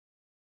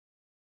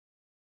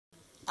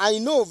I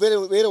know very,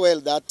 very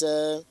well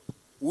that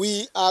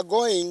we are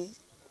going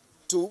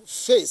to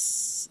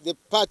face the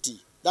party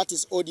that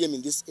is ODM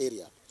in this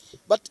area.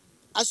 But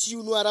as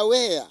you are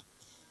aware,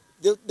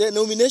 the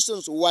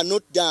nominations were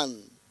not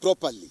done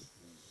properly.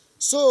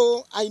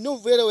 So I know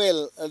very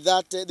well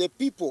that the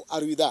people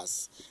are with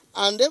us.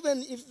 And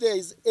even if there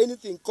is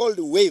anything called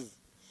wave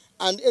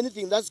and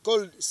anything that's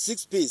called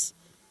 6 Ps,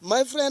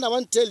 my friend, I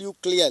want to tell you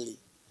clearly,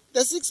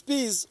 the 6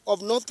 Ps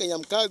of North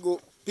Kanyamkago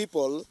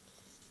people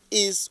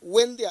is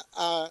when there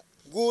are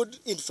good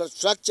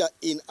infrastructure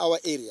in our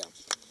area,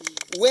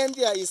 when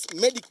there is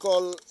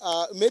medical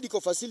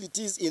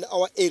facilities in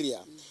our area,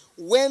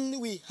 when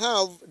we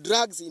have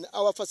drugs in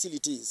our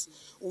facilities,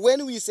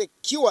 when we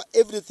secure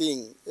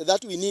everything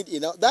that we need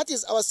that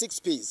is our 6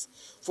 Ps.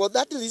 For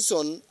that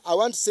reason, I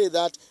want to say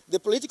that the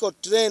political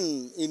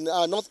trend in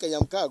North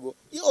Kanyamkago,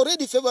 it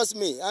already favors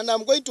me, and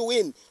I'm going to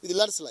win with the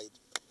landslide.